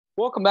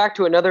Welcome back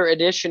to another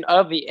edition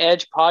of the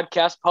Edge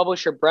podcast.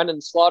 Publisher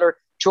Brenden Slaughter,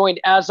 joined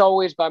as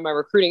always by my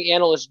recruiting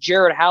analyst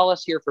Jared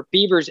Halus here for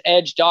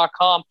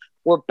BeaversEdge.com.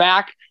 We're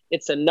back.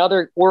 It's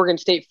another Oregon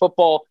State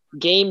football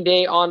game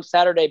day on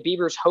Saturday.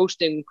 Beavers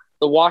hosting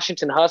the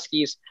Washington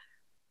Huskies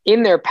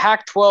in their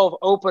Pac-12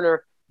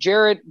 opener.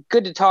 Jared,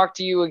 good to talk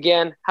to you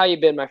again. How you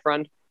been, my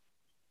friend?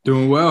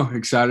 Doing well.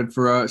 Excited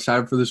for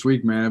this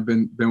week, man. I've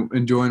been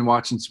enjoying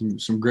watching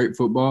some great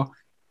football,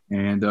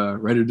 and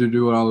ready to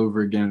do it all over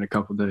again in a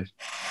couple of days.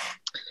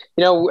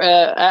 We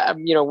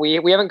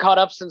haven't caught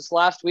up since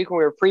last week when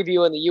we were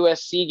previewing the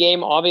USC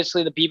game.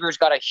 Obviously, the Beavers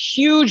got a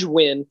huge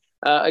win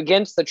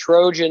against the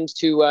Trojans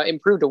to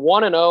improve to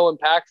 1-0 in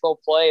Pac-12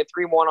 play,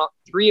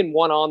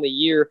 3-1 on the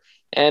year.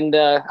 And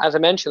as I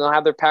mentioned, they'll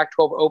have their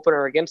Pac-12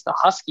 opener against the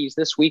Huskies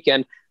this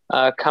weekend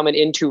coming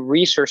into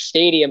Reser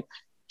Stadium.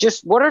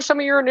 Just what are some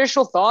of your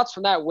initial thoughts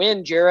from that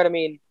win, Jared? I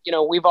mean,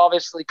 we've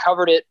obviously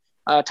covered it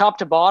top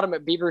to bottom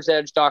at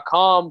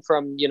BeaversEdge.com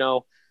from,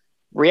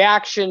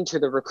 reaction to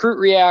the recruit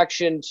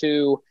reaction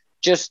to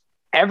just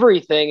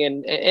everything.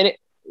 And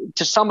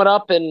to sum it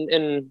up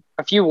in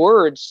a few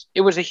words,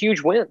 it was a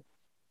huge win.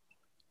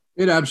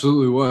 It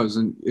absolutely was.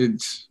 And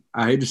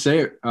I hate to say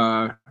it,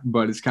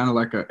 but it's kind of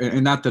like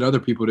and not that other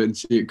people didn't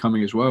see it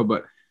coming as well,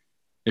 but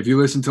if you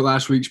listened to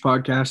last week's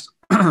podcast,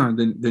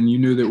 then you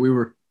knew that we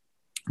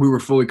were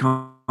fully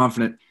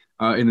confident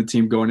in the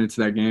team going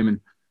into that game.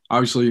 And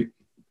obviously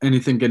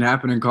anything can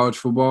happen in college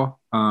football,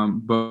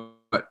 but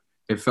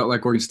it felt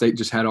like Oregon State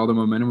just had all the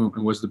momentum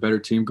and was the better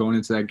team going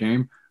into that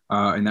game,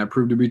 and that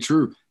proved to be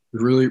true. It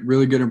was really,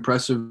 really good,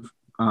 impressive,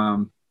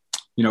 from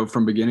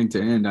beginning to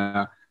end.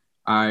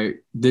 I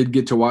did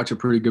get to watch a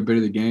pretty good bit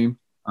of the game,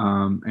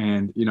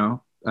 and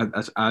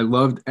I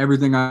loved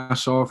everything I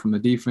saw, from the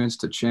defense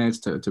to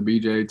Chance to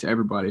BJ to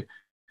everybody.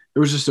 It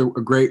was just a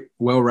great,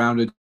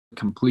 well-rounded,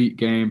 complete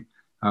game,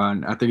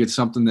 and I think it's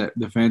something that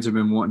the fans have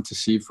been wanting to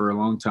see for a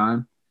long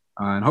time,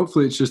 and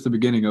hopefully it's just the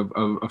beginning of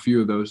a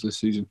few of those this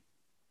season.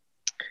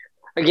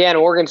 Again,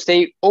 Oregon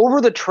State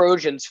over the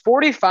Trojans,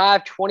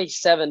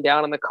 45-27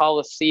 down in the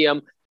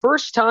Coliseum.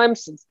 First time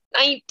since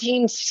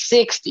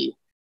 1960.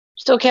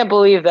 Still can't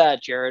believe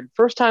that, Jared.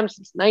 First time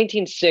since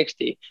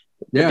 1960.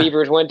 The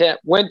Beavers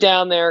went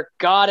down there,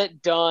 got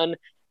it done.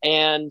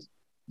 And,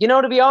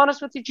 to be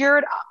honest with you,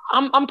 Jared,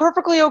 I'm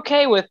perfectly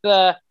okay with,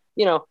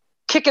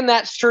 kicking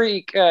that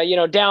streak,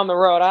 down the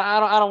road.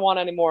 I don't want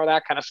any more of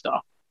that kind of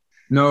stuff.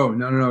 No.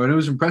 And it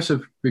was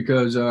impressive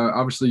because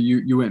obviously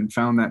you went and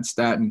found that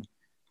stat, and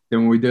then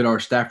when we did our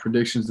staff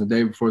predictions the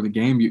day before the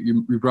game,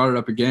 you brought it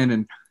up again,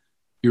 and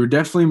you were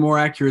definitely more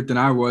accurate than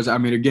I was. I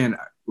mean, again,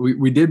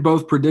 we did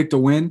both predict a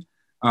win,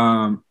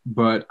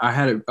 but I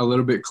had it a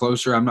little bit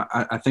closer.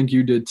 I think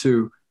you did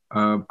too.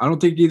 I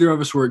don't think either of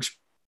us were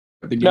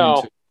expecting the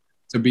game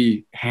to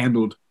be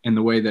handled in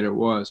the way that it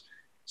was.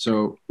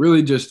 So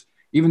really, just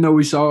even though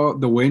we saw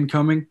the win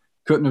coming,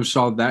 couldn't have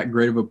saw that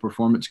great of a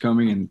performance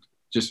coming, and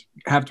just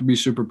have to be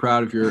super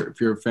proud if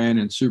you're a fan,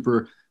 and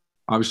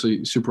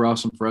obviously super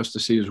awesome for us to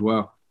see as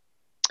well.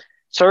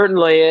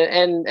 Certainly.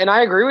 And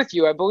I agree with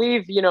you. I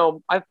believe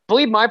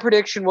my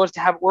prediction was to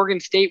have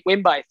Oregon State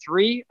win by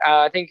 3.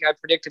 I think I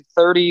predicted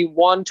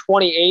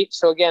 31-28.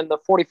 So again, the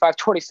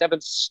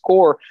 45-27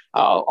 score,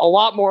 a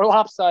lot more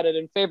lopsided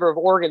in favor of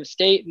Oregon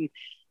State. And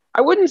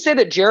I wouldn't say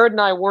that Jared and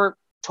I weren't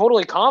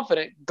totally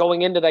confident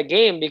going into that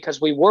game,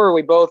 because we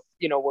both,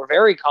 were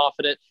very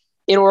confident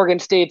in Oregon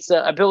State's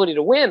ability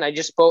to win. I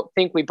just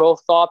think we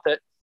both thought that,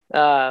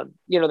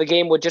 the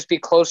game would just be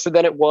closer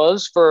than it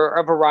was for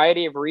a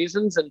variety of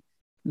reasons. And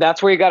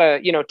that's where you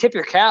got to, tip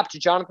your cap to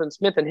Jonathan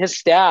Smith and his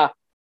staff.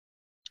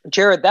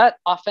 Jared, that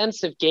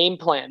offensive game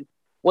plan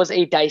was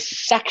a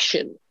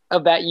dissection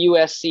of that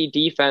USC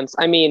defense.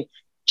 I mean,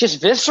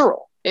 just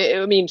visceral.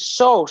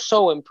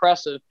 So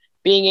impressive,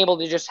 being able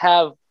to just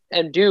have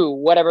and do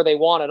whatever they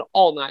wanted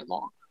all night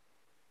long.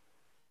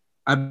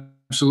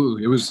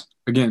 Absolutely. It was,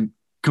 again,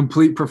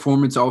 complete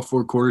performance all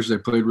 4 quarters. They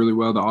played really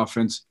well. The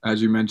offense,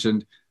 as you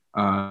mentioned,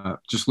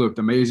 just looked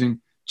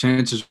amazing.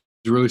 Chance is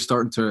really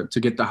starting to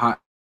get the hot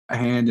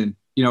hand, and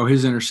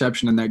his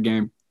interception in that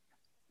game,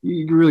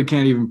 you really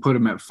can't even put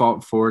him at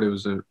fault for it. It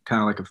was a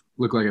kind of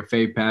looked like a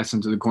fade pass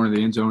into the corner of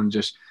the end zone, and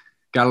just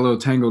got a little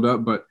tangled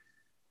up, but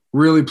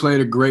really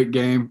played a great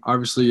game.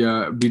 Obviously,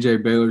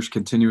 BJ Baylor's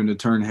continuing to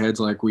turn heads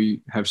like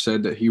we have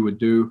said that he would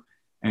do,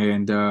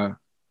 and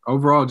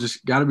overall,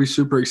 just got to be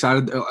super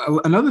excited.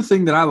 Another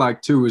thing that I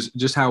like too is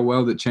just how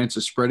well that Chance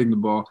is spreading the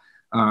ball.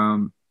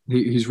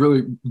 He's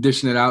really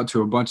dishing it out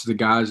to a bunch of the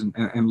guys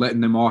and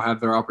letting them all have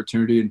their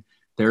opportunity, and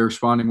they're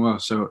responding well.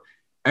 So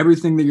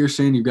everything that you're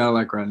seeing, you've got to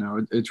like right now.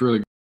 It's really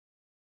good.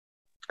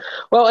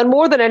 Well, and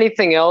more than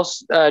anything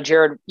else,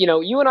 Jared,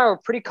 you and I were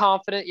pretty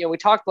confident. We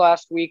talked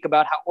last week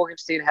about how Oregon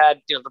State had,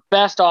 the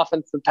best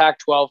offense in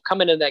Pac-12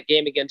 coming into that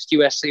game against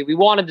USC. We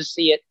wanted to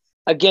see it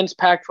against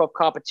Pac-12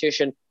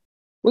 competition.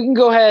 We can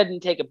go ahead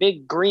and take a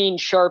big green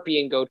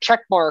Sharpie and go check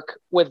mark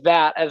with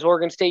that, as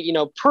Oregon State,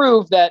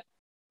 proved that,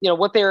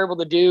 what they were able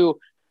to do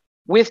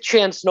with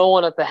Chance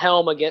Nolan at the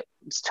helm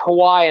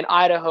Hawaii and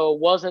Idaho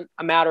wasn't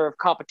a matter of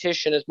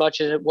competition as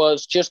much as it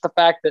was just the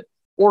fact that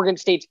Oregon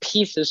State's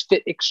pieces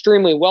fit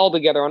extremely well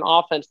together on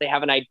offense. They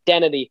have an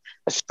identity,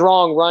 a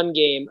strong run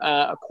game,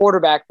 a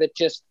quarterback that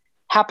just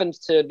happens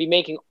to be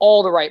making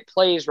all the right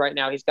plays right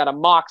now. He's got a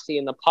moxie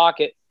in the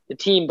pocket. The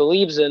team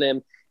believes in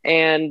him.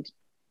 And,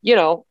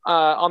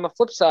 on the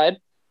flip side,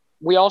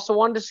 we also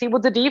wanted to see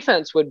what the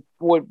defense would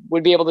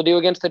be able to do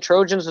against the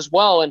Trojans as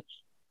well. And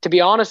to be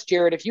honest,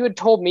 Jared, if you had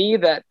told me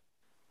that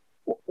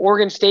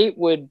Oregon State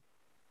would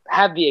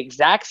have the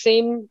exact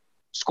same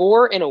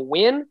score in a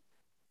win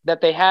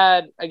that they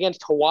had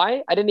against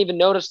Hawaii, I didn't even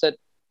notice that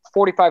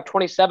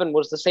 45-27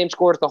 was the same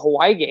score as the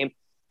Hawaii game.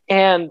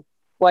 And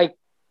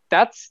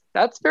that's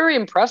very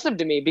impressive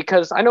to me,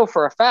 because I know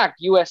for a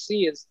fact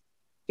USC is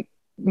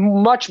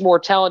much more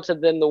talented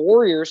than the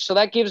Warriors. So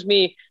that gives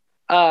me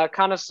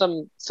kind of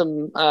some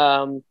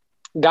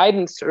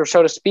guidance, or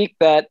so to speak,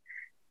 that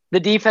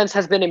the defense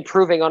has been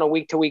improving on a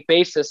week-to-week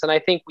basis. And I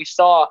think we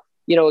saw,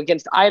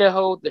 against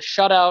Idaho, the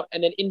shutout,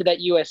 and then into that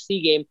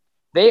USC game,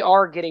 they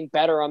are getting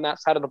better on that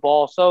side of the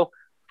ball. So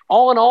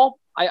all in all,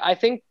 I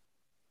think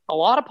a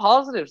lot of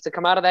positives to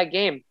come out of that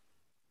game.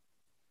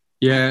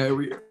 Yeah,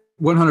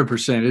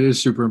 100%. It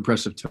is super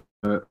impressive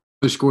to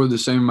score the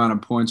same amount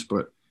of points,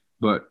 but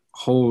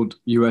hold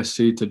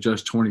USC to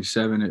just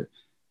 27.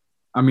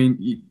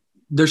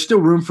 There's still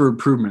room for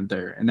improvement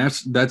there. And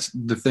that's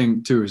the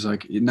thing too, is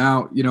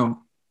now,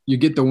 you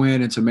get the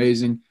win. It's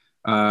amazing.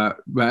 But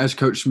as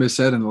Coach Smith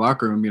said in the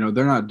locker room,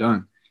 they're not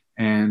done.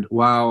 And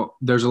while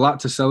there's a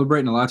lot to celebrate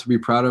and a lot to be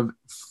proud of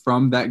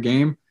from that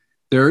game,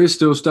 there is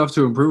still stuff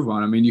to improve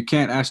on. You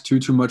can't ask too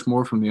much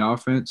more from the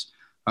offense,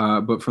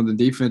 but from the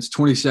defense,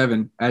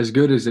 27, as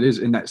good as it is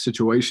in that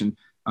situation,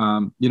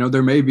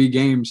 there may be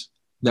games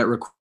that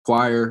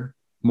require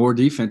more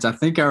defense. I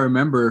think I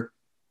remember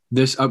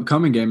this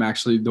upcoming game,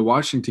 actually, the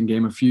Washington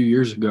game a few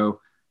years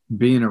ago,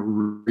 being a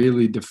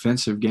really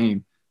defensive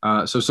game.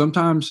 So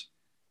sometimes,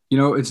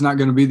 it's not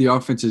going to be the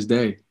offense's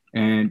day,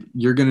 and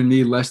you're going to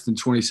need less than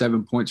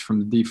 27 points from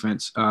the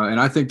defense. And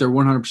I think they're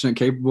 100%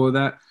 capable of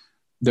that.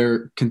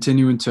 They're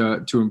continuing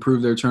to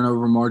improve their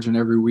turnover margin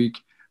every week.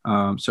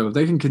 So if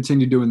they can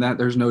continue doing that,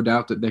 there's no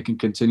doubt that they can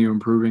continue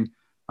improving.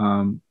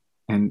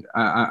 And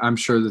I'm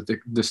sure that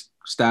the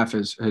staff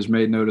has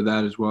made note of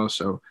that as well.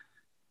 So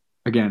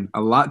again,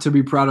 a lot to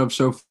be proud of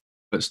so far,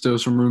 but still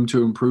some room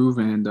to improve.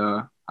 And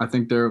I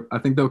think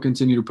they'll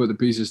continue to put the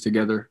pieces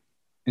together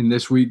in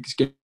this week's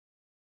game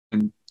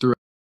and throughout.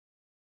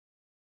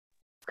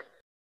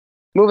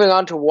 Moving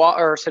on to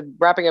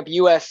wrapping up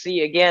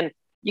USC again,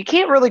 you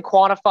can't really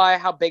quantify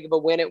how big of a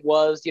win it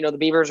was. The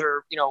Beavers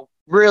are,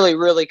 really,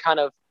 really kind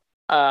of,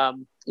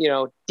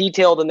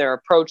 detailed in their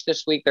approach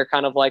this week. They're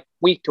kind of like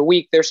week to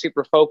week, they're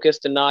super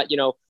focused and not,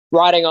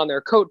 riding on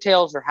their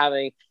coattails or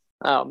having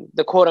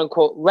the quote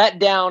unquote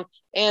letdown.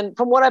 And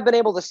from what I've been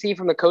able to see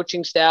from the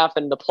coaching staff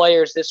and the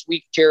players this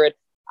week, Jared,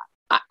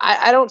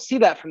 I don't see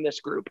that from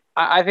this group.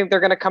 I think they're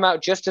going to come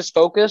out just as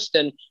focused.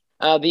 And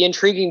the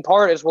intriguing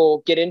part, as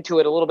we'll get into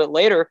it a little bit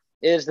later,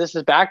 is this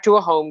is back to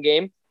a home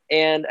game,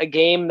 and a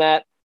game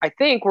that I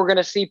think we're going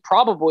to see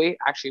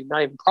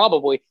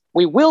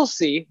we will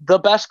see the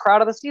best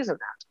crowd of the season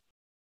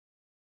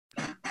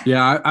at.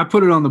 Yeah, I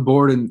put it on the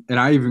board, and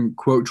I even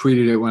quote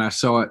tweeted it when I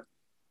saw it.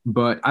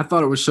 But I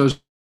thought it was so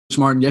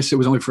smart. And yes, it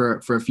was only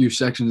for a few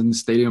sections in the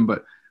stadium,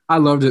 but I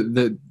loved it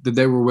that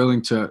they were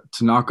willing to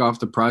knock off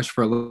the price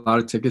for a lot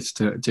of tickets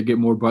to get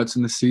more butts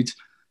in the seats.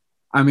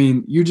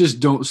 You just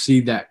don't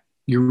see that.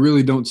 You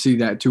really don't see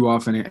that too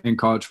often in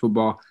college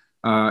football.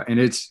 And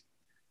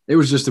it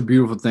was just a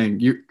beautiful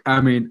thing.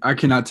 I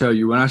cannot tell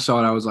you, when I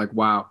saw it, I was like,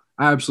 wow,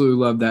 I absolutely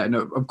love that. And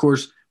of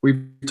course,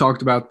 we've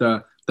talked about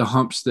the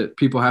humps that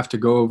people have to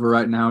go over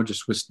right now,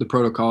 just with the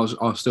protocols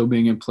all still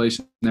being in place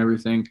and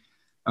everything.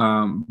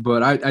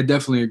 But I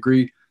definitely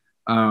agree.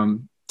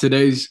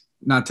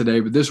 Not today,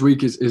 but this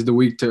week is the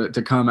week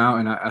to come out.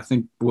 And I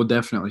think we'll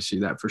definitely see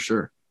that for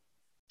sure.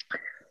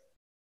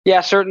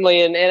 Yeah,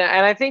 certainly. And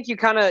I think you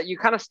kind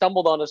of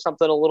stumbled onto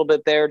something a little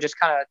bit there, just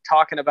kind of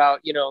talking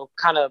about,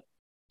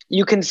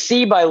 you can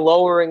see by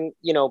lowering,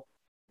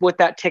 with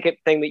that ticket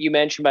thing that you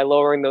mentioned, by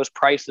lowering those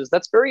prices.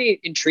 That's very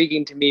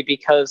intriguing to me,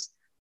 because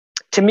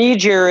to me,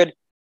 Jared,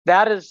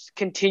 that is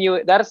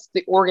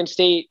the Oregon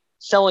State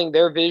selling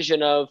their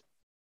vision of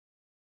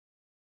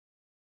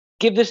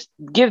give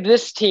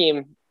this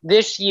team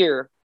this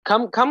year,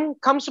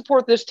 come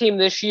support this team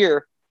this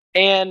year,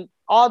 and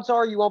odds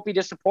are you won't be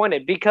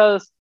disappointed,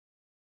 because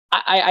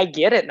I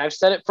get it, and I've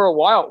said it for a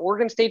while.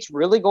 Oregon State's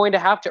really going to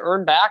have to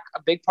earn back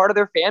a big part of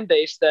their fan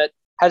base that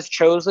has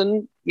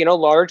chosen,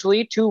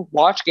 largely to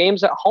watch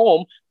games at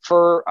home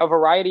for a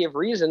variety of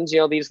reasons,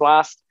 these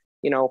last,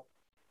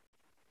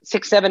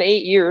 6, 7,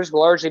 8 years,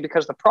 largely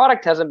because the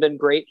product hasn't been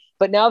great.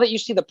 But now that you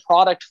see the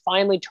product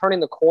finally turning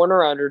the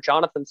corner under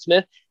Jonathan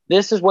Smith,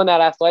 this is when that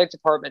athletic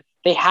department,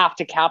 they have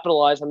to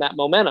capitalize on that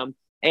momentum.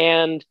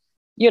 And,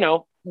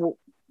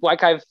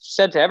 like I've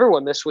said to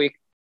everyone this week,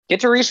 get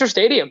to Reser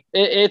Stadium.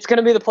 It's going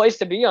to be the place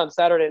to be on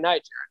Saturday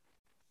night,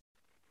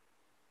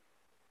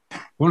 Jared.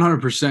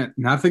 100%.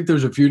 And I think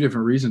there's a few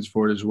different reasons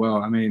for it as well.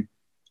 I mean,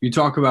 you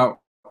talk about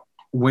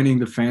winning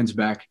the fans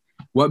back.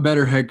 What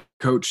better head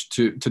coach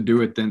to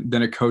do it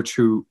than a coach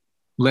who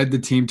led the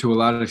team to a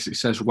lot of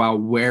success while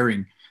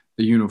wearing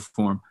the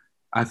uniform?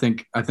 I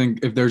think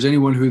if there's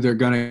anyone who they're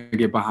going to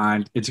get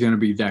behind, it's going to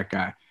be that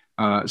guy.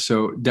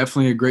 So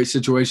definitely a great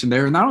situation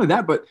there. And not only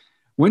that, but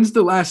when's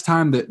the last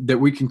time that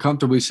we can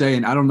comfortably say,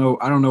 and I don't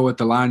know what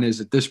the line is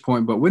at this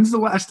point, but when's the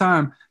last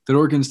time that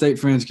Oregon State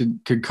fans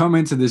could come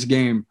into this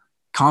game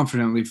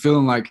confidently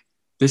feeling like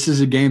this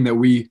is a game that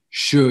we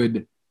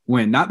should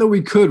win? Not that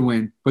we could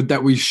win, but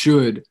that we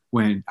should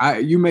win.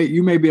 You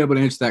may be able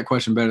to answer that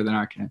question better than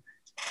I can.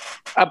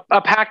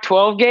 A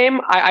Pac-12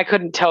 game, I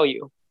couldn't tell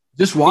you.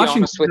 Just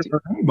watching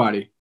for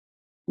anybody.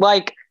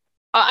 Like,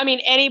 I mean,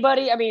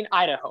 anybody. I mean,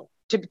 Idaho.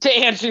 To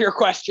answer your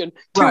question,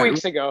 2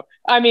 weeks ago,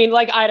 I mean,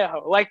 like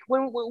Idaho. Like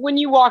when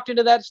you walked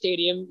into that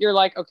stadium, you're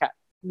like, okay,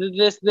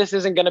 this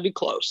isn't going to be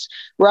close,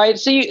 right?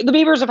 So the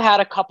Beavers have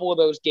had a couple of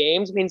those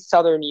games. I mean,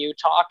 Southern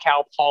Utah,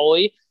 Cal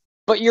Poly.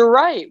 But you're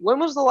right. When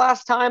was the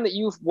last time that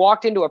you've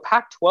walked into a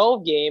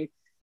Pac-12 game?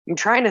 I'm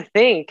trying to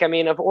think. I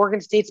mean, of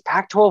Oregon State's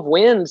Pac-12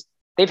 wins,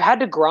 they've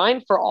had to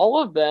grind for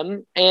all of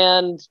them.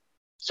 And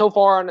so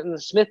far in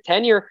the Smith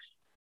tenure,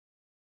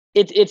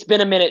 it's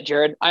been a minute,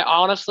 Jared. I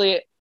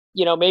honestly,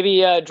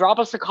 maybe drop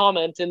us a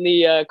comment in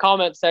the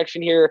comment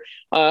section here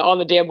on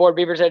the damn board,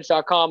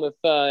 BeaversEdge.com,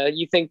 if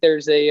you think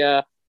there's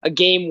a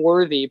game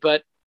worthy.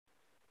 But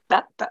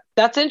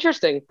that's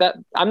interesting. That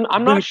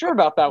I'm not sure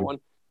about that one.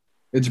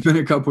 It's been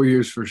a couple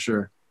years for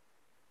sure.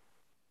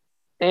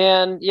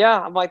 And yeah,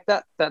 I'm like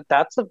that's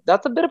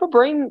a bit of a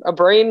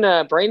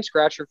brain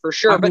scratcher for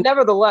sure. But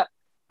nevertheless,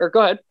 or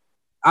go ahead.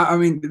 I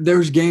mean,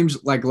 there's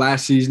games like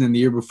last season and the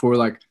year before,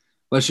 like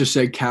let's just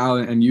say Cal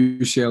and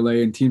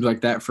UCLA and teams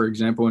like that, for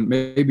example, and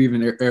maybe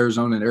even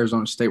Arizona and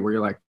Arizona State, where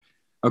you're like,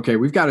 okay,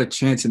 we've got a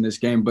chance in this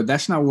game, but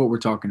that's not what we're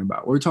talking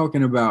about. We're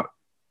talking about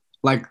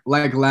like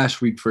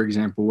last week, for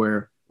example,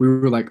 where we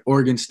were like,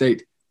 Oregon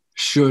State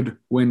should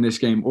win this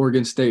game.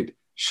 Oregon State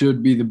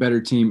should be the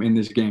better team in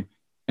this game.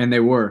 And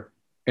they were.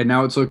 And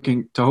now it's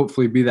looking to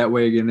hopefully be that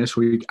way again this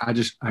week. I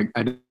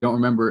don't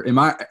remember.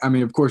 I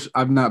mean, of course,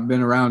 I've not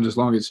been around as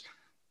long as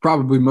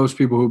probably most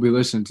people who will be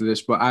listening to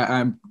this, but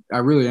I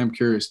really am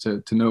curious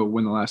to know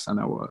when the last time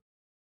that was.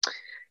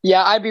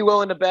 Yeah, I'd be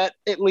willing to bet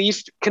at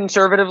least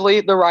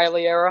conservatively the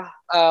Riley era,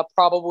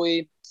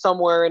 probably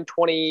somewhere in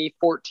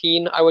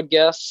 2014, I would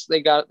guess.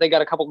 They got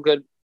a couple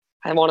good.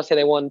 I want to say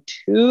they won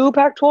 2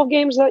 Pac-12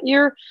 games that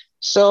year.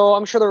 So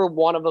I'm sure there were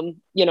one of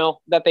them,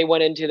 that they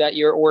went into that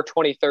year, or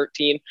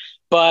 2013,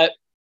 but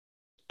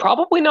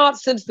probably not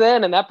since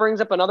then. And that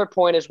brings up another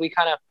point as we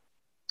kind of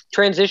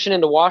transition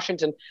into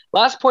Washington.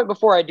 Last point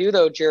before I do,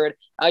 though, Jared,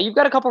 you've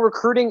got a couple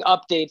recruiting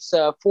updates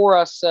for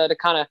us to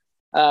kind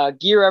of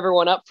gear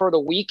everyone up for the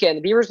weekend.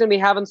 The Beavers going to be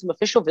having some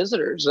official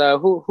visitors.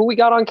 Who we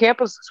got on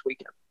campus this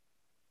weekend?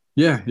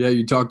 Yeah.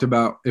 You talked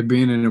about it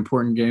being an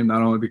important game,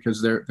 not only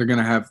because they're going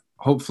to have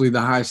hopefully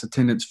the highest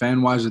attendance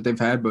fan-wise that they've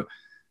had, but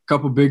a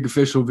couple big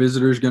official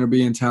visitors going to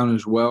be in town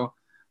as well.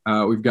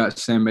 We've got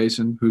Sam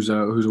Mason, who's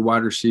a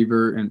wide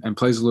receiver and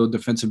plays a little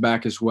defensive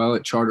back as well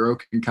at Charter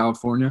Oak in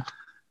California.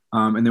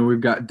 And then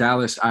we've got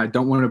Dallas. I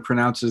don't want to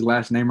pronounce his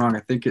last name wrong.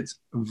 I think it's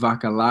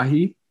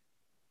Vakalahi,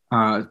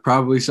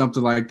 probably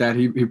something like that.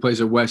 He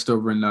plays at West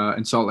over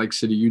in Salt Lake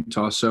City,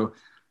 Utah. So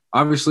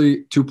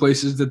obviously 2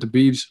 places that the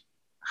Beavs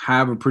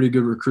have a pretty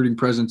good recruiting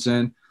presence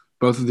in.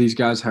 Both of these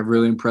guys have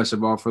really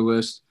impressive offer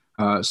lists.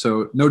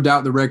 So no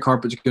doubt the red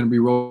carpet's going to be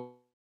rolled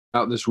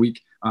out this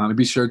week. And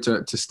be sure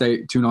to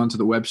stay tuned on to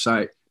the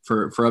website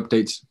for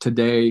updates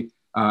today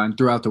and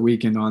throughout the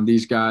weekend on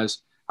these guys.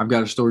 I've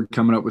got a story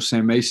coming up with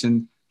Sam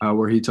Mason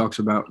where he talks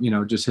about,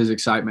 just his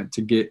excitement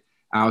to get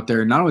out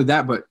there. Not only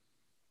that, but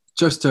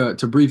just to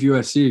brief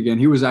USC again,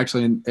 he was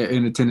actually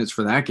in attendance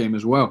for that game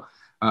as well.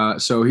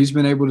 So he's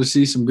been able to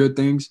see some good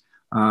things.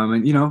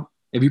 And,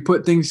 if you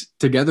put things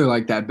together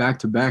like that back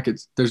to back,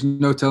 there's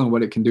no telling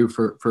what it can do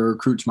for a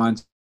recruit's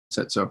mindset.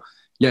 So,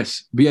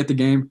 yes, be at the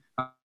game.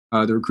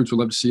 The recruits would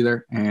love to see you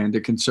there, and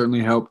it can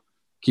certainly help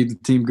keep the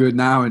team good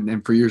now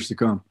and for years to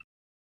come.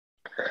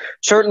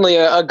 Certainly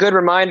a good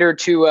reminder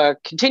to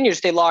continue to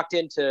stay locked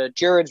into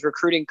Jared's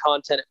recruiting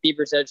content at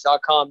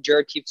BeaversEdge.com.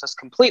 Jared keeps us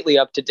completely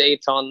up to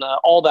date on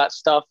all that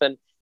stuff. And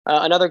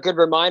another good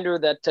reminder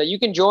that you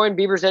can join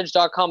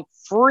BeaversEdge.com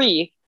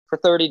free for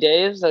 30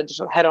 days.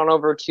 Just head on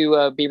over to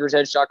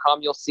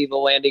BeaversEdge.com. You'll see the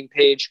landing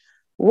page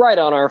right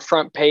on our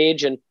front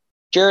page. And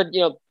Jared,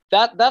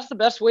 that's the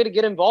best way to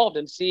get involved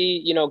and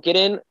see, get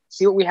in,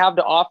 see what we have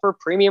to offer,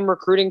 premium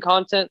recruiting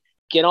content,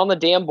 get on the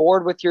damn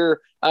board with your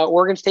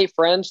Oregon State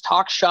friends,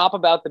 talk shop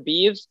about the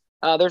Beavs.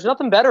 There's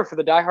nothing better for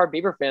the diehard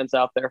Beaver fans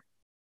out there.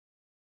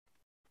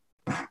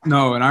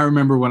 No, and I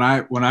remember when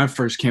I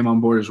first came on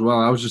board as well,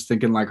 I was just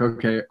thinking like,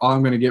 okay, all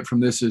I'm going to get from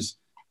this is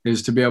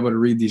to be able to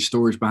read these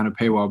stories behind a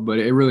paywall, but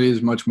it really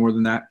is much more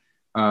than that.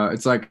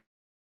 It's like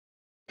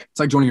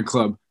joining a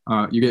club.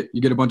 You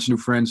get a bunch of new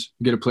friends,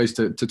 you get a place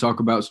to talk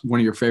about one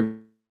of your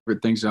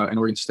favorite things in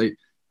Oregon State.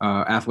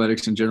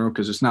 athletics in general,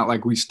 because it's not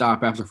like we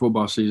stop after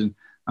football season.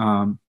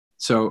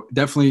 So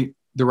definitely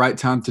the right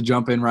time to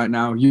jump in right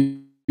now.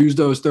 Use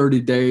those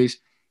 30 days,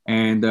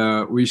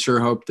 and we sure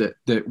hope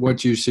that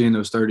what you see in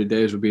those 30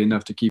 days will be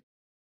enough to keep.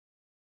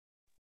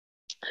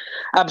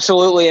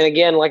 Absolutely. And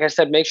again, like I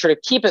said, make sure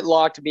to keep it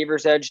locked to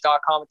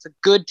BeaversEdge.com. It's a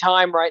good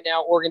time right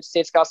now. Oregon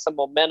State's got some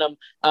momentum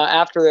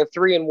after their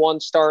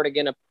 3-1 start.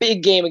 Again, a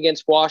big game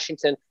against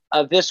Washington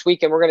this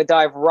week, and we're going to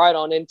dive right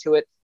on into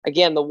it.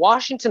 Again, the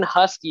Washington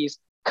Huskies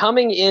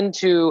coming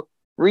into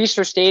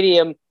Reser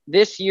Stadium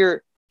this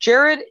year.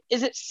 Jared,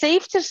 is it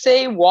safe to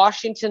say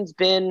Washington's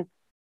been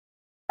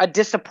a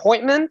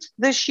disappointment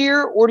this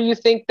year, or do you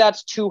think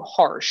that's too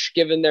harsh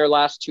given their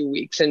last 2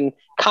 weeks and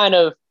kind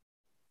of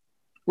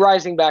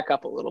rising back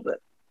up a little bit?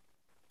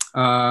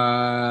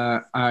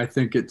 I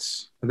think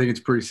it's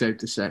pretty safe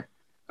to say.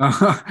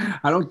 I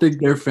don't think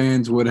their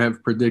fans would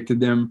have predicted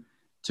them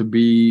to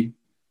be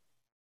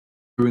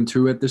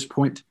 2-2 at this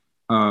point.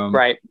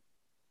 Right.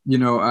 You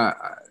know,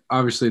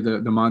 obviously the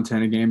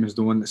Montana game is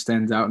the one that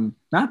stands out, and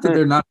not that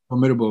they're not a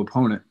formidable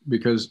opponent,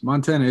 because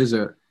Montana is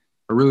a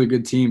really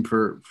good team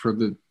for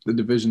the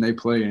division they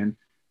play in.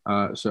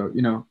 So,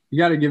 you know, you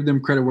got to give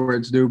them credit where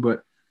it's due,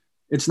 but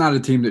it's not a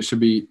team that should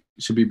be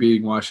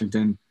beating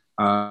Washington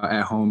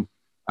at home.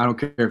 I don't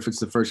care if it's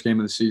the first game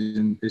of the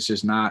season. It's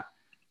just not.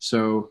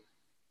 So,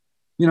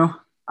 you know,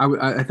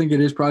 I think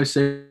it is probably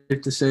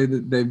safe to say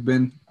that they've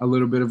been a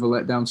little bit of a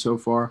letdown so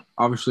far.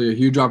 Obviously, a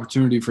huge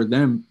opportunity for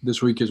them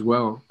this week as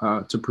well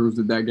to prove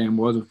that game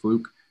was a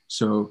fluke.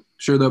 So,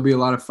 sure, there'll be a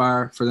lot of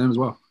fire for them as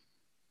well.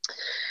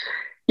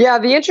 Yeah,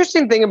 the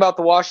interesting thing about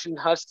the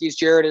Washington Huskies,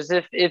 Jared, is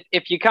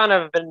if you kind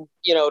of been,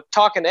 you know,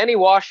 talking to any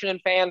Washington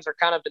fans or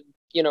kind of been,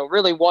 you know,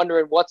 really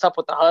wondering what's up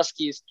with the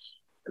Huskies,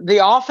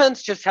 the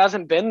offense just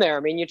hasn't been there. I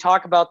mean, you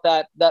talk about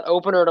that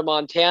opener to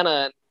Montana,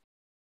 and,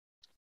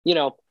 you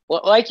know,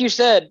 like you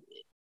said,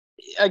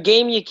 a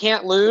game you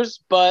can't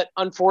lose, but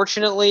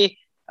unfortunately,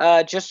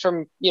 just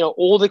from, you know,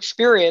 old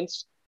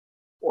experience,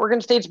 Oregon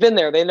State's been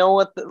there. They know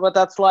what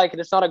that's like, and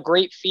it's not a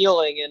great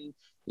feeling. And,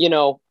 you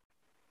know,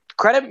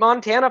 credit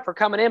Montana for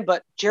coming in,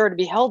 but Jared, to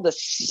be held to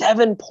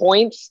 7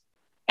 points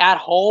at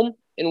home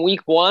in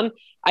week 1,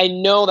 I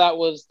know that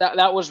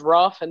was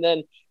rough. And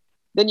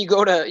then you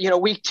go to, you know,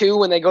 week 2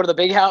 when they go to the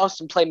Big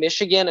House and play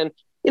Michigan, and,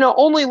 you know,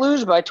 only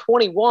lose by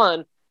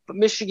 21, but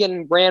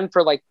Michigan ran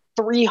for like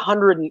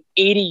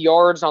 380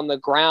 yards on the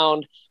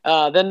ground.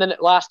 Then the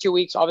last 2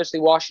 weeks, obviously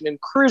Washington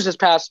cruises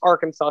past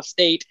Arkansas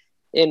State,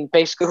 and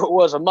basically it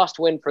was a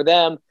must-win for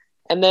them.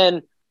 And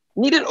then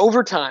needed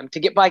overtime to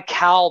get by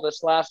Cal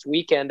this last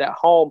weekend at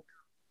home.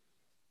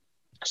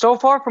 So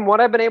far, from what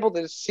I've been able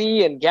to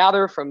see and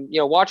gather from, you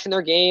know, watching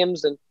their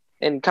games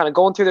and kind of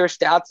going through their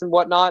stats and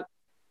whatnot,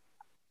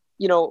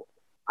 you know,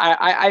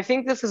 I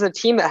think this is a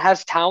team that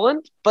has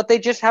talent, but they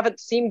just haven't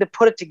seemed to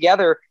put it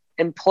together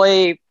and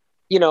play,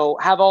 you know,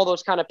 have all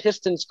those kind of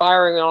pistons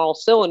firing on all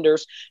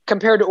cylinders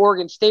compared to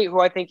Oregon State,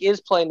 who I think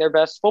is playing their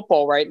best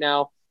football right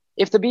now.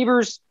 If the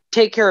Beavers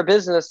take care of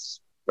business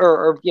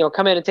or you know,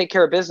 come in and take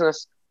care of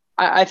business,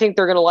 I think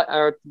they're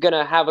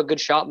gonna have a good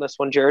shot in this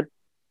one, Jared.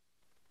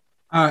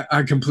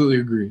 I completely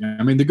agree.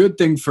 I mean, the good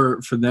thing for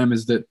them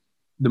is that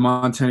the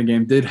Montana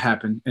game did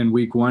happen in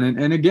week 1.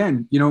 And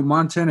again, you know,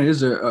 Montana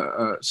is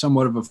a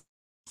somewhat of a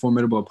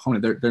formidable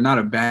opponent. They're not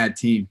a bad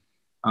team.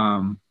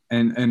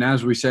 And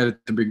as we said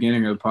at the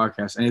beginning of the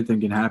podcast,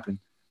 anything can happen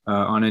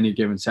on any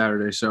given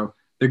Saturday. So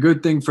the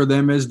good thing for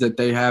them is that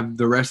they have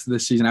the rest of the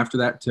season after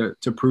that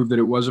to prove that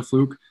it was a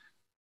fluke.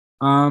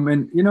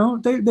 And, you know,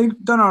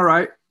 they've done all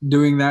right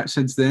doing that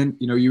since then.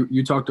 You know,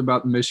 you talked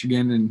about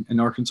Michigan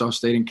and Arkansas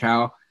State and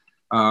Cal.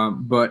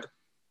 But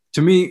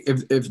to me,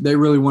 if they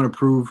really want to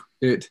prove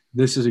it,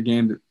 this is a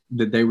game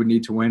that they would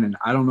need to win. And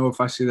I don't know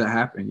if I see that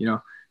happen. You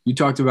know, you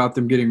talked about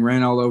them getting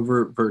ran all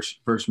over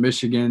versus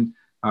Michigan.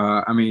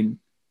 I mean,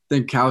 I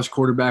think Cal's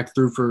quarterback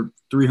threw for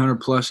 300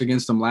 plus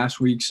against them last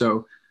week.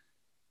 So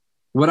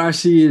what I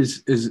see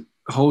is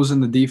holes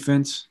in the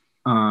defense.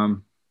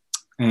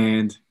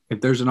 And if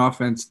there's an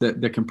offense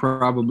that can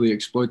probably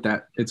exploit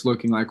that, it's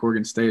looking like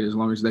Oregon State, as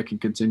long as they can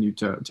continue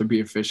to be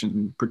efficient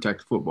and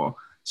protect football.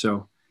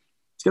 So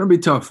it's going to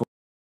be tough.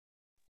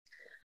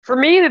 For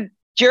me,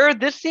 Jared,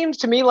 this seems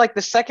to me like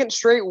the second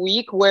straight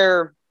week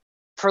where,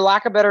 for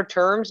lack of better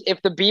terms,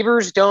 if the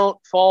Beavers don't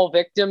fall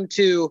victim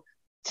to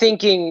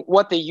thinking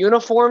what the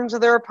uniforms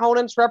of their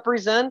opponents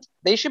represent,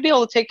 they should be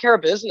able to take care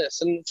of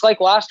business. And it's like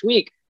last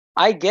week,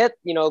 I get,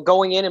 you know,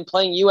 going in and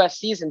playing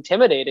USC is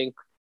intimidating.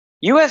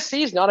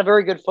 USC is not a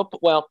very good football.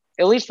 Well,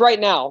 at least right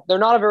now, they're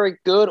not a very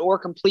good or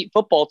complete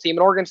football team.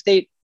 And Oregon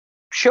State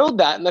showed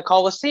that in the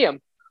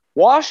Coliseum.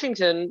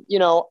 Washington, you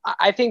know,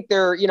 I think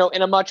they're, you know,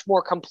 in a much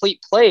more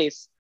complete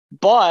place,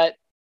 but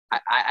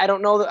I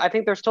don't know. I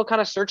think they're still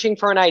kind of searching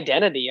for an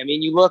identity. I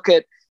mean, you look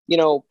at, you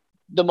know,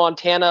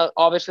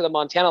 obviously the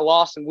Montana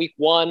loss in week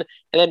 1,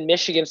 and then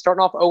Michigan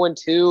starting off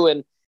 0-2.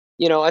 And,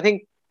 you know, I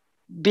think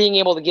being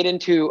able to get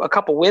into a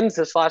couple wins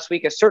this last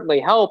week has certainly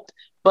helped,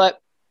 but,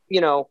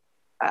 you know,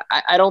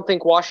 I don't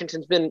think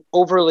Washington's been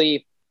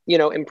overly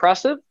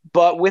impressive.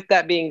 But with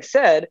that being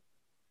said,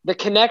 the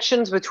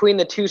connections between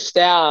the two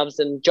staffs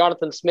and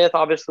Jonathan Smith,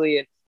 obviously,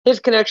 and his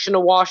connection to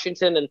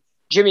Washington and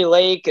Jimmy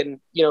Lake and,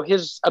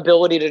 his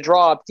ability to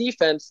draw up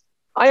defense,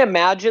 I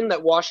imagine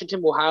that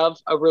Washington will have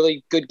a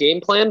really good game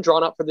plan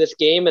drawn up for this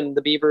game, and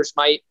the Beavers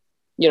might,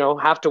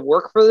 have to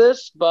work for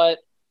this. But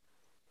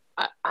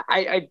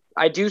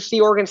I do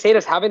see Oregon State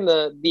as having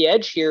the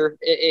edge here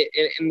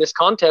in this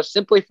contest,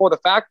 simply for the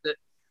fact that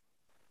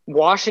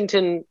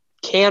Washington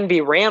can be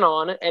ran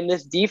on, and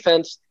this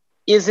defense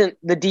isn't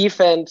the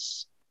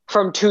defense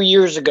from 2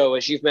 years ago,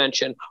 as you've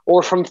mentioned,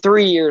 or from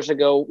 3 years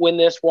ago when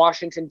this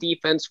Washington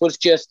defense was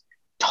just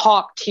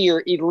top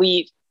tier,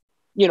 elite,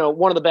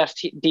 one of the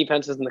best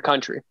defenses in the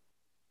country.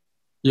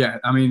 Yeah,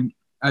 I mean,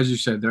 as you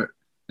said,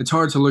 it's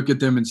hard to look at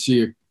them and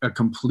see a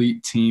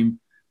complete team.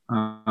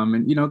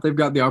 And, they've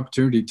got the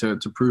opportunity to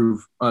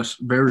prove us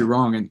very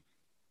wrong. And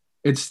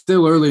it's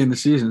still early in the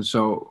season,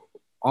 so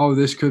all of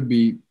this could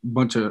be a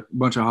bunch of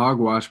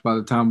hogwash by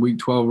the time week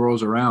 12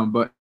 rolls around.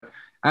 But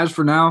as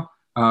for now,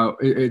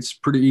 it's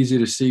pretty easy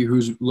to see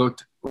who's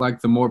looked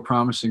like the more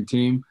promising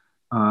team,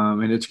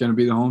 and it's going to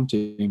be the home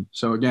team.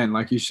 So, again,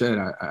 like you said,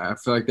 I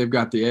feel like they've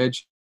got the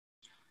edge.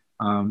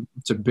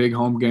 It's a big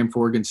home game for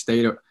Oregon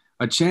State,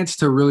 a chance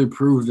to really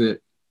prove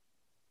that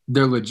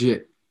they're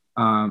legit.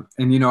 And,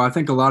 I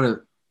think a lot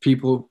of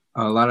people,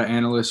 a lot of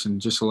analysts and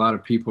just a lot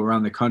of people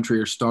around the country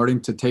are starting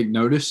to take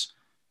notice.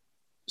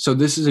 So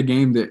this is a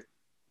game that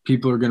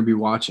people are going to be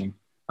watching,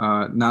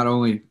 not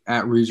only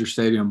at Reser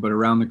Stadium, but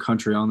around the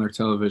country on their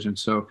television.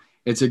 So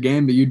it's a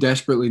game that you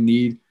desperately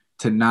need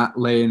to not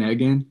lay an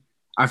egg in.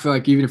 I feel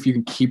like even if you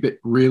can keep it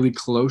really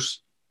close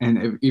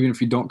and even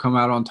if you don't come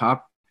out on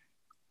top,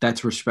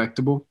 that's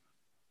respectable.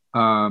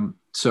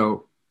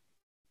 So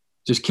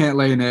just can't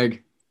lay an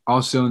egg.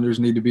 All cylinders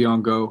need to be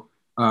on go.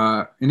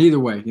 And either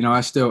way,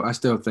 I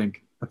still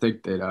think they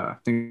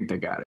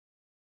got it.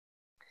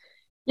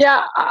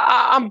 Yeah,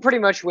 I'm pretty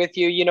much with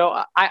you.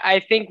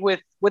 I think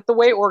with the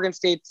way Oregon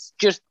State's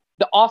just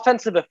the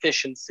offensive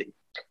efficiency,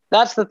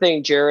 that's the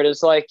thing, Jared,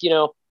 is like,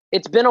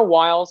 it's been a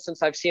while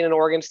since I've seen an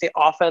Oregon State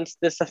offense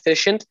this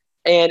efficient.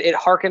 And it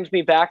harkens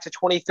me back to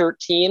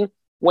 2013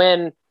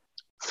 when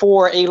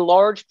for a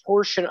large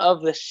portion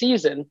of the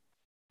season,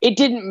 it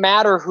didn't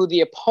matter who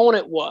the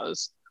opponent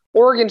was.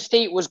 Oregon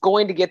State was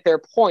going to get their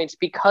points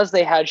because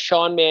they had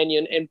Sean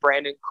Mannion and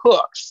Brandon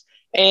Cooks.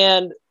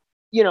 And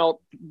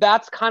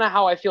that's kind of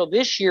how I feel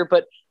this year,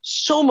 but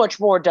so much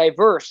more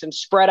diverse and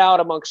spread out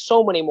amongst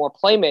so many more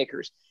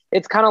playmakers.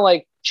 It's kind of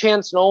like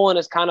Chance Nolan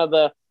is kind of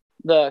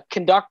the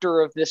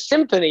conductor of this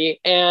symphony.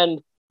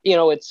 And,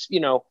 it's,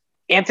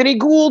 Anthony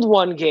Gould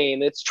one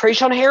game, it's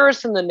Trayshawn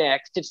Harrison the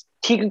next, it's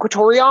Tegan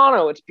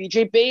Quatoriano, it's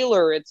BJ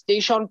Baylor, it's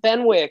Deshaun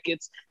Fenwick,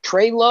 it's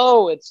Trey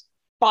Lowe, it's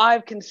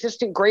 5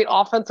 consistent great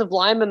offensive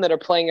linemen that are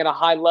playing at a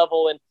high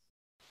level. And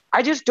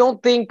I just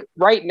don't think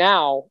right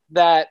now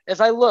that as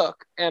I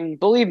look, and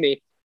believe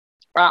me,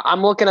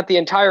 I'm looking at the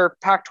entire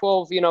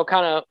Pac-12,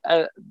 kind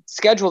of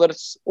schedule that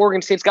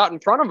Oregon State's got in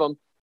front of them,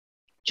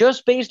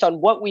 just based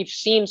on what we've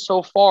seen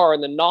so far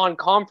in the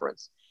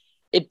non-conference.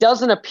 It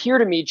doesn't appear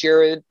to me,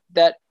 Jared,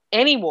 that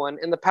anyone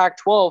in the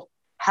Pac-12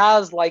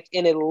 has like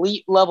an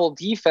elite level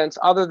defense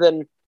other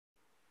than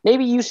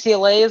maybe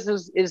UCLA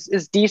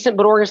is decent,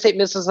 but Oregon State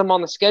misses them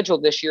on the schedule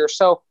this year.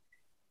 So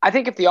I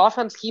think if the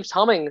offense keeps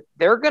humming,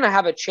 they're going to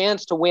have a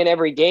chance to win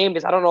every game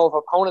because I don't know if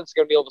opponents are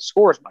going to be able to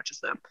score as much as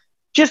them.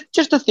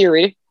 Just a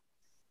theory.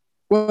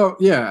 Well,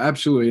 yeah,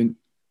 absolutely. And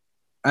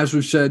as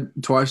we've said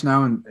twice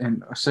now,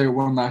 and I'll say it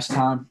one last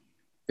time,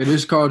 it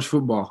is college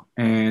football.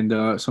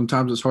 And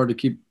sometimes it's hard to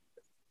keep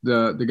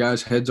the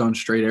guys' heads on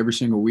straight every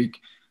single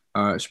week,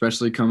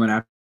 especially coming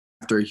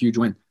after a huge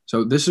win.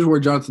 So this is where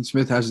Jonathan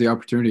Smith has the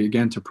opportunity,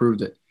 again, to prove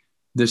that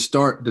this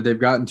start that they've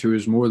gotten to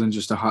is more than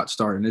just a hot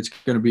start. And it's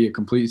going to be a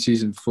complete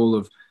season full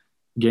of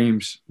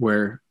games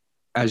where,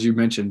 as you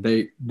mentioned,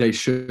 they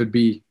should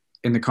be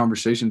in the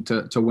conversation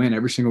to win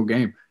every single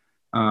game.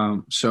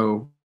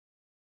 So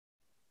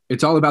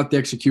it's all about the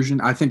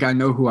execution. I think I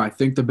know who I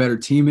think the better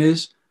team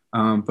is,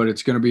 but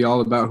it's going to be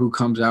all about who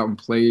comes out and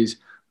plays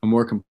a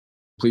more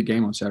complete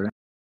game on Saturday.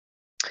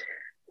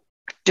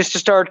 Just to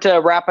start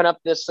wrapping up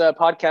this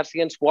podcast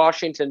against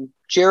Washington,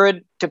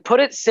 Jared, to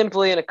put it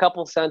simply in a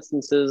couple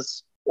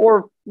sentences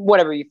or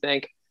whatever you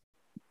think,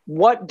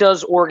 what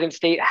does Oregon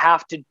State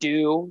have to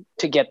do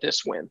to get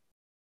this win?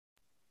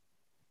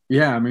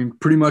 Yeah, I mean,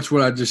 pretty much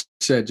what I just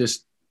said,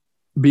 just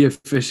be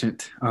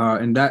efficient.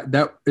 And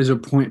that is a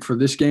point for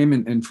this game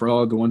and for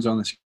all of the ones on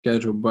the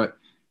schedule. But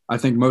I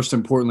think most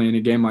importantly in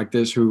a game like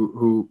this,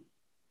 who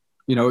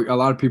a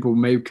lot of people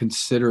may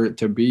consider it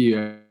to be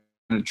a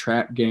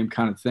trap game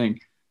kind of thing.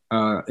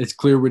 It's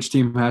clear which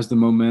team has the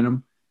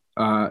momentum,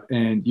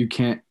 and you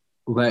can't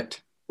let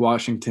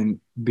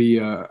Washington be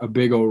a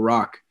big old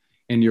rock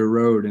in your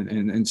road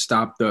and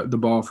stop the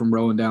ball from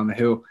rolling down the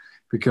hill.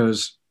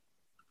 Because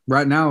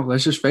right now,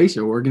 let's just face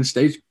it, Oregon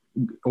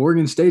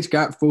State's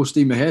got full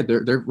steam ahead.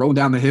 They're rolling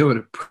down the hill at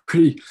a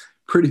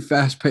pretty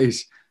fast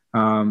pace.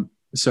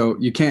 So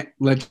you can't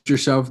let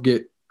yourself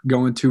get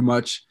going too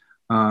much.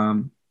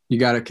 You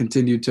got to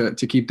continue to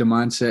keep the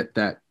mindset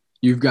that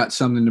you've got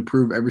something to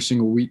prove every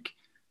single week.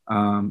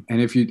 And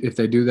if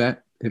they do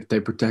that, if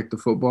they protect the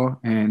football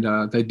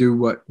and they do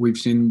what we've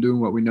seen them do and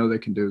what we know they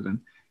can do,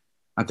 then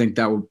I think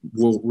that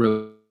will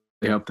really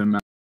help them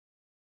out.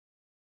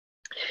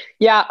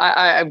 Yeah,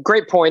 I have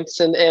great points,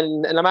 and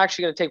I'm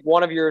actually going to take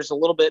one of yours a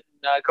little bit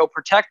and go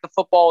protect the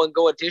football and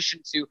go addition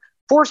to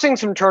forcing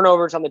some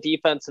turnovers on the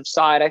defensive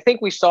side. I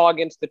think we saw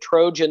against the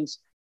Trojans,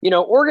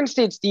 Oregon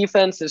State's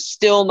defense is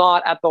still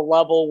not at the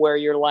level where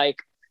you're like,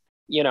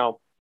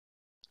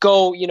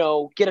 go,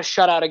 get a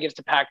shutout against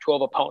a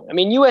Pac-12 opponent. I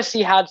mean,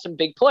 USC had some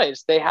big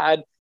plays. They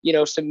had,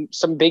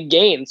 some big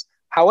gains.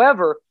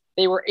 However,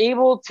 they were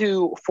able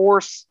to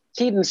force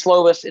Keaton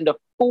Slovis into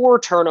 4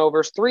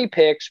 turnovers, 3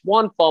 picks,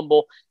 1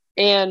 fumble.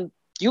 And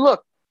you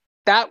look,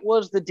 that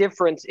was the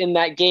difference in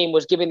that game,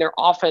 was giving their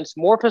offense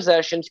more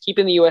possessions,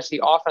 keeping the USC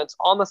offense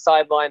on the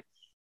sideline.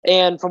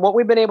 And from what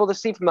we've been able to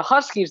see from the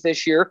Huskies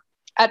this year,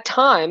 at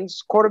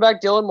times,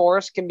 quarterback Dylan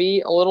Morris can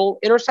be a little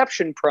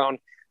interception prone.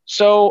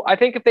 So I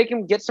think if they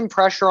can get some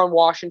pressure on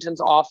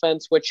Washington's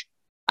offense, which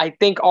I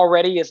think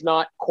already is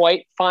not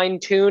quite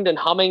fine-tuned and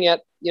humming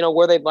at,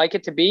 where they'd like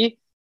it to be,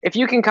 if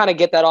you can kind of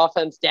get that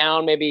offense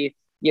down, maybe,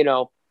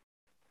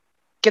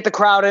 get the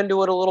crowd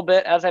into it a little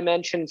bit. As I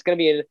mentioned, it's going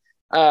to be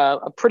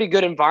a pretty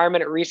good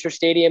environment at Reser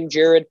Stadium,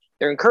 Jared.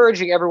 They're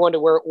encouraging everyone to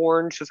wear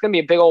orange. So it's going to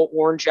be a big old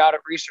orange out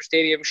at Reser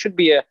Stadium. Should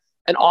be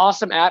an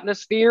awesome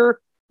atmosphere.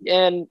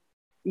 And,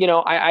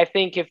 I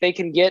think if they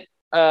can get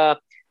a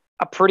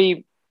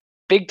pretty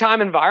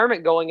big-time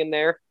environment going in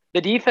there,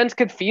 the defense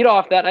could feed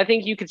off that. I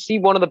think you could see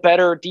one of the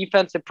better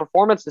defensive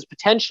performances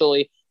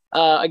potentially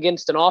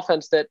against an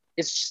offense that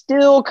is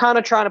still kind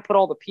of trying to put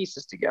all the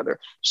pieces together.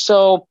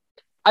 So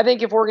I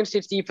think if Oregon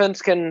State's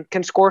defense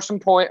can score some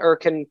point or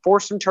can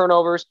force some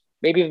turnovers,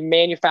 maybe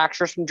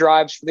manufacture some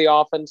drives for the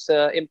offense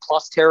in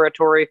plus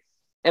territory,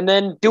 and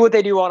then do what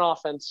they do on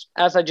offense.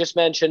 As I just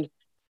mentioned,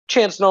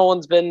 Chance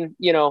Nolan's been,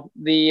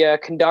 the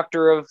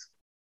conductor of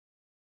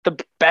the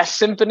best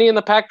symphony in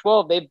the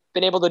Pac-12. They've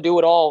been able to do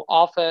it all,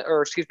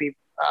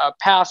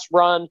 pass,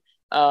 run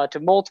to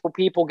multiple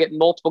people, getting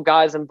multiple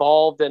guys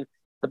involved, and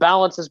the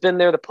balance has been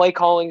there. The play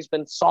calling has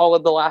been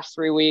solid the last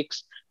 3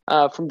 weeks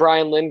from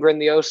Brian Lindgren,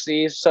 the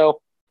OC. So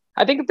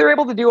I think if they're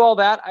able to do all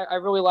that, I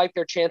really like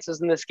their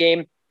chances in this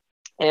game,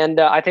 and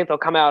I think they'll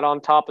come out on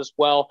top as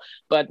well.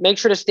 But make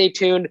sure to stay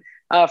tuned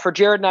for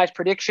Jared and I's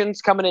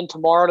predictions coming in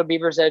tomorrow to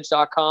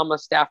BeaversEdge.com.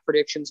 Staff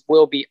predictions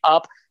will be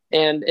up.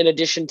 And in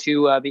addition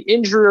to the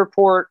injury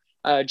report,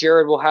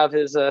 Jared will have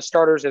his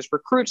starters as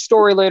recruit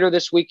story later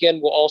this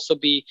weekend. We'll also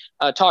be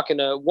talking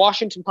to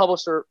Washington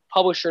publisher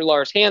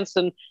Lars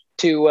Hansen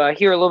to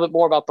hear a little bit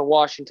more about the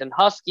Washington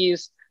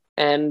Huskies.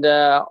 And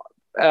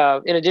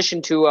in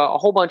addition to a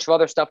whole bunch of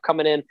other stuff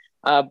coming in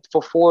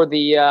before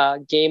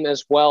the game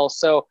as well.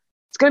 So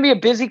it's going to be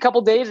a busy couple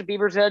days at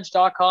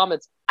BeaversEdge.com.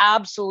 It's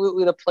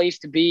absolutely the place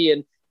to be.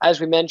 And as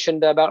we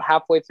mentioned about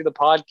halfway through the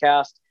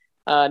podcast,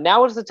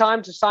 now is the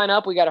time to sign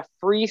up. We got a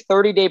free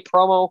 30-day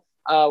promo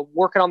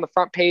working on the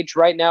front page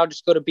right now.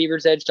 Just go to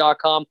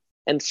BeaversEdge.com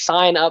and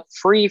sign up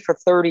free for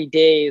 30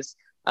 days.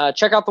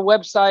 Check out the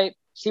website,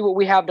 see what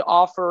we have to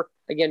offer.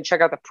 Again,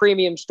 check out the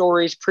premium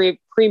stories,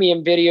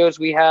 premium videos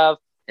we have,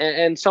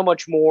 and so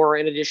much more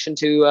in addition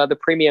to the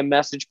premium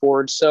message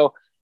boards. So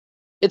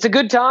it's a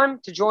good time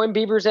to join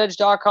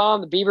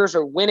BeaversEdge.com. The Beavers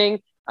are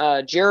winning.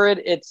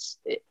 Jared,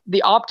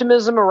 the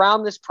optimism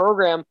around this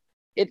program.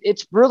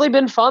 It's really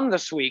been fun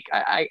this week.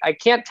 I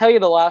can't tell you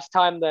the last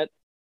time that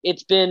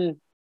it's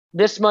been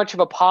this much of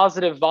a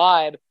positive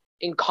vibe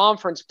in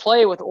conference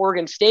play with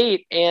Oregon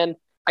State, and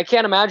I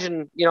can't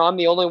imagine I'm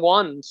the only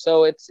one.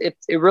 So it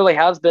really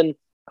has been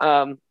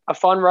a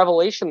fun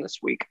revelation this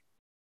week.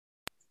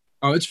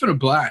 Oh, it's been a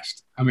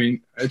blast. I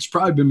mean, it's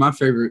probably been my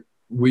favorite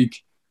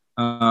week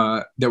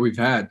that we've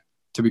had,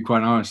 to be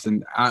quite honest.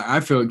 And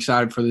I feel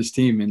excited for this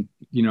team, and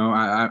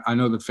I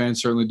know the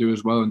fans certainly do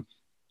as well. And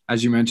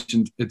as you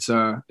mentioned, it's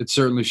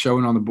certainly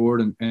showing on the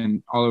board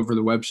and all over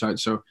the website.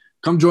 So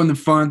come join the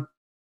fun,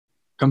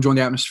 come join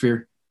the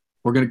atmosphere.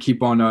 We're gonna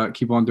keep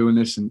on doing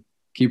this and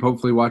keep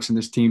hopefully watching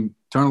this team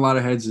turn a lot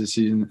of heads this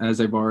season, as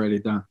they've already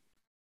done.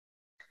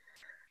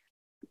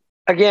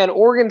 Again,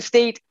 Oregon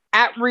State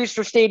at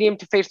Reser Stadium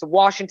to face the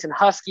Washington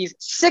Huskies,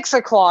 6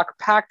 o'clock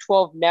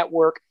Pac-12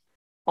 Network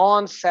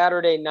on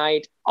Saturday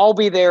night. I'll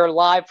be there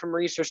live from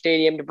Reser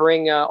Stadium to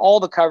bring all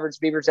the coverage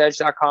to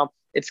BeaversEdge.com.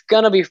 It's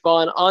going to be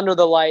fun under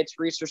the lights,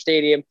 Reser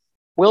Stadium.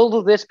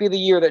 Will this be the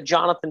year that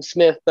Jonathan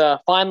Smith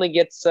finally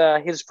gets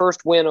his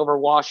first win over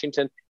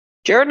Washington?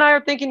 Jared and I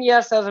are thinking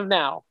yes as of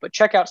now, but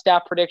check out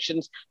staff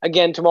predictions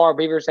again tomorrow,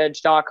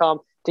 BeaversEdge.com,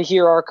 to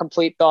hear our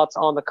complete thoughts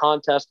on the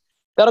contest.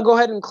 That'll go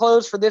ahead and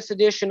close for this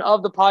edition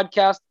of the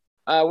podcast.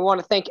 We want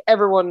to thank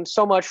everyone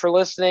so much for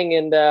listening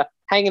and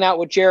hanging out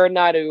with Jared and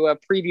I to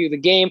preview the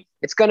game.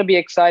 It's going to be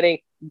exciting.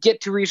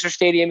 Get to Reser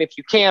Stadium if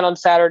you can on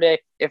Saturday.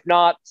 If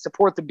not,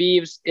 support the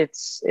Beavs.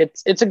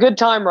 It's a good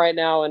time right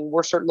now, and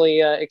we're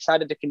certainly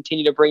excited to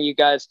continue to bring you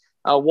guys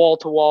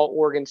wall-to-wall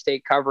Oregon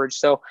State coverage.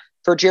 So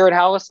For Jared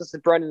Halus, this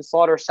is Brenden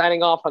Slaughter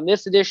signing off on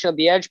this edition of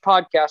the Edge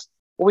podcast.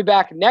 We'll be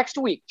back next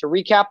week to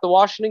recap the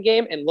Washington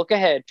game and look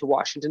ahead to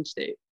Washington State.